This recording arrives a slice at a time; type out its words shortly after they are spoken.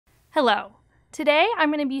Hello. Today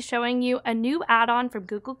I'm going to be showing you a new add-on from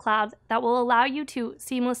Google Cloud that will allow you to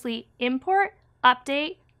seamlessly import,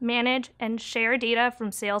 update, manage, and share data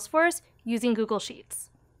from Salesforce using Google Sheets.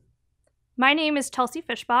 My name is Chelsea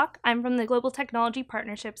Fishbach. I'm from the Global Technology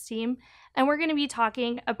Partnerships team, and we're going to be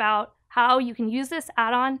talking about how you can use this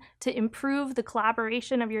add-on to improve the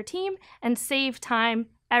collaboration of your team and save time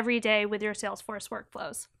every day with your Salesforce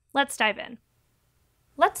workflows. Let's dive in.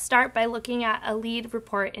 Let's start by looking at a lead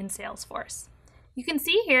report in Salesforce. You can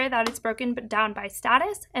see here that it's broken down by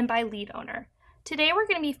status and by lead owner. Today we're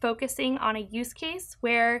going to be focusing on a use case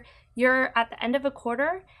where you're at the end of a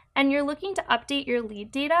quarter and you're looking to update your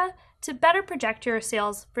lead data to better project your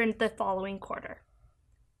sales for the following quarter.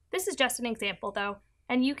 This is just an example though,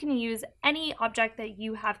 and you can use any object that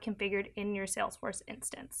you have configured in your Salesforce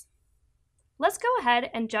instance. Let's go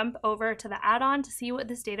ahead and jump over to the add-on to see what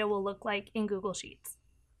this data will look like in Google Sheets.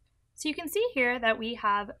 So you can see here that we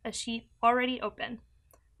have a sheet already open.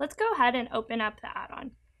 Let's go ahead and open up the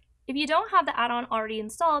add-on. If you don't have the add-on already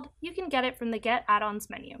installed, you can get it from the Get Add-ons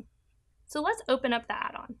menu. So let's open up the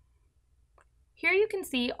add-on. Here you can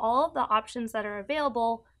see all of the options that are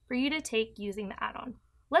available for you to take using the add-on.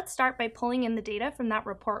 Let's start by pulling in the data from that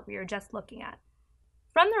report we were just looking at.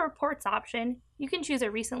 From the Reports option, you can choose a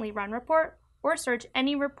recently run report or search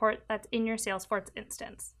any report that's in your Salesforce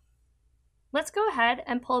instance. Let's go ahead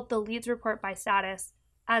and pull up the leads report by status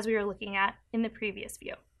as we were looking at in the previous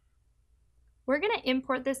view. We're going to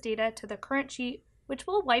import this data to the current sheet, which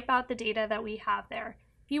will wipe out the data that we have there.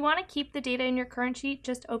 If you want to keep the data in your current sheet,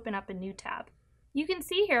 just open up a new tab. You can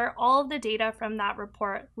see here all of the data from that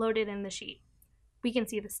report loaded in the sheet. We can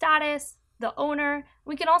see the status, the owner,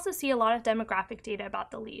 we can also see a lot of demographic data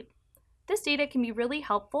about the lead. This data can be really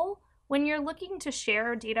helpful when you're looking to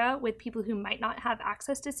share data with people who might not have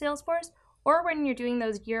access to Salesforce, or when you're doing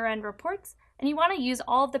those year-end reports and you want to use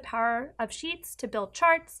all of the power of Sheets to build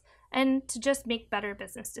charts and to just make better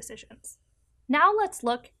business decisions. Now let's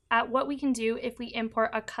look at what we can do if we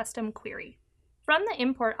import a custom query. From the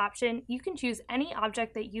import option, you can choose any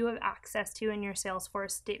object that you have access to in your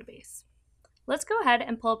Salesforce database. Let's go ahead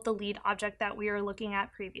and pull up the lead object that we were looking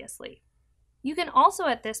at previously. You can also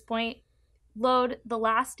at this point load the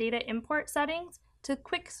last data import settings to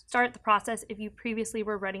quick start the process if you previously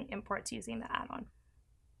were running imports using the add-on.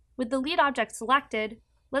 With the lead object selected,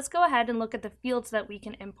 let's go ahead and look at the fields that we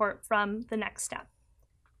can import from the next step.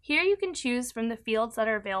 Here you can choose from the fields that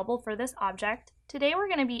are available for this object. Today we're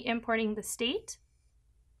going to be importing the state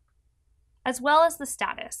as well as the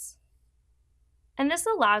status. And this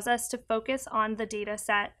allows us to focus on the data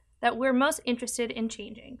set that we're most interested in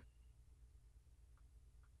changing.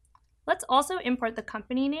 Let's also import the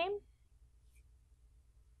company name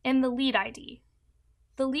and the lead ID.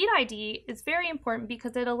 The lead ID is very important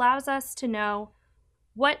because it allows us to know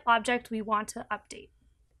what object we want to update.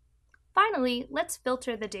 Finally, let's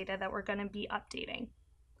filter the data that we're going to be updating.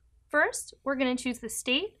 First, we're going to choose the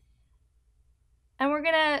state, and we're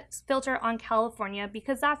going to filter on California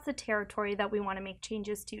because that's the territory that we want to make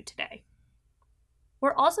changes to today.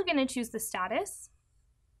 We're also going to choose the status.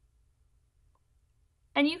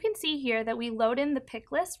 And you can see here that we load in the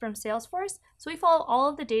pick list from Salesforce, so we follow all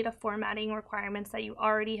of the data formatting requirements that you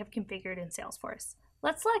already have configured in Salesforce.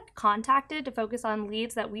 Let's select Contacted to focus on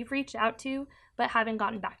leads that we've reached out to but haven't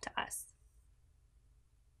gotten back to us.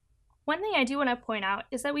 One thing I do want to point out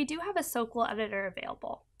is that we do have a SQL editor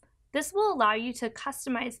available. This will allow you to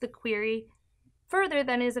customize the query further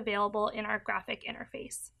than is available in our graphic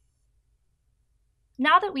interface.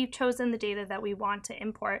 Now that we've chosen the data that we want to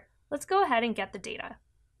import, let's go ahead and get the data.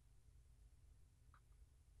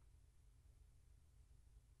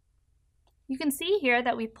 You can see here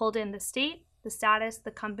that we pulled in the state, the status,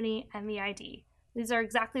 the company, and the ID. These are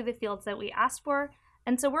exactly the fields that we asked for,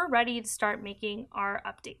 and so we're ready to start making our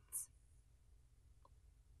updates.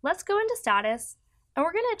 Let's go into status, and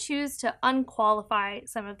we're going to choose to unqualify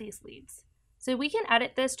some of these leads. So we can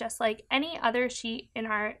edit this just like any other sheet in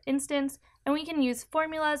our instance, and we can use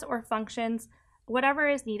formulas or functions, whatever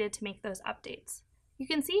is needed to make those updates. You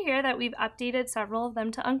can see here that we've updated several of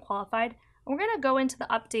them to unqualified, and we're going to go into the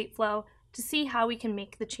update flow to see how we can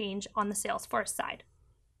make the change on the Salesforce side.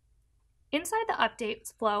 Inside the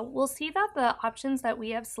updates flow, we'll see that the options that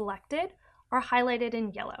we have selected are highlighted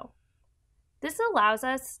in yellow. This allows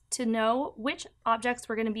us to know which objects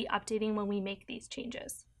we're going to be updating when we make these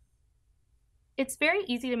changes. It's very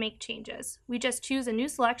easy to make changes. We just choose a new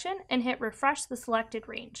selection and hit refresh the selected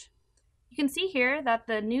range. You can see here that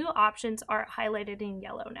the new options are highlighted in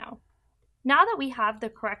yellow now. Now that we have the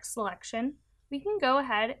correct selection, we can go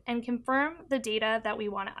ahead and confirm the data that we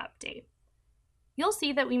want to update. You'll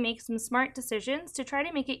see that we make some smart decisions to try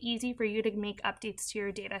to make it easy for you to make updates to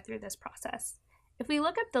your data through this process. If we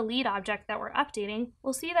look up the lead object that we're updating,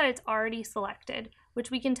 we'll see that it's already selected,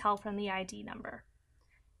 which we can tell from the ID number.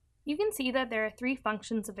 You can see that there are 3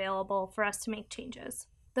 functions available for us to make changes.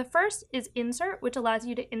 The first is insert, which allows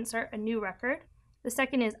you to insert a new record. The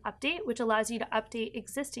second is update, which allows you to update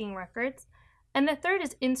existing records. And the third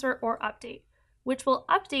is insert or update, which will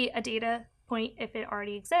update a data point if it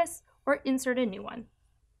already exists, or insert a new one.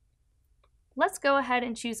 Let's go ahead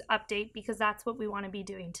and choose update because that's what we want to be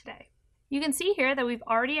doing today. You can see here that we've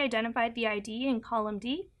already identified the ID in column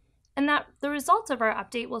D, and that the results of our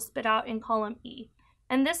update will spit out in column E.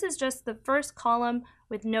 And this is just the first column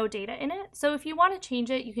with no data in it. So if you want to change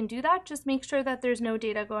it, you can do that. Just make sure that there's no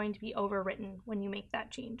data going to be overwritten when you make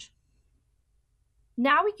that change.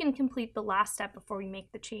 Now we can complete the last step before we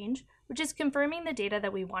make the change, which is confirming the data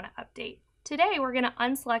that we want to update. Today, we're going to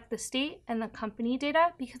unselect the state and the company data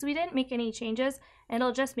because we didn't make any changes, and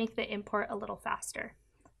it'll just make the import a little faster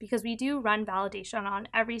because we do run validation on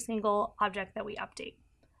every single object that we update.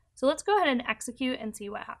 So let's go ahead and execute and see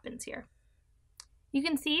what happens here. You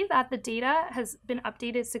can see that the data has been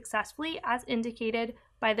updated successfully as indicated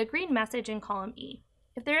by the green message in column E.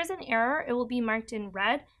 If there is an error, it will be marked in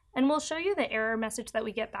red, and we'll show you the error message that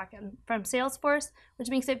we get back from Salesforce, which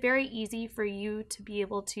makes it very easy for you to be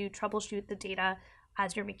able to troubleshoot the data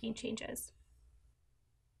as you're making changes.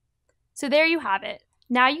 So there you have it.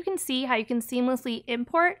 Now you can see how you can seamlessly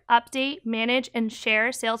import, update, manage, and share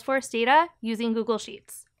Salesforce data using Google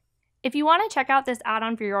Sheets. If you want to check out this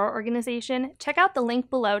add-on for your organization, check out the link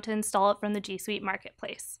below to install it from the G Suite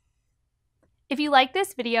Marketplace. If you like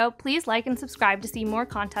this video, please like and subscribe to see more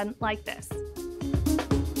content like this.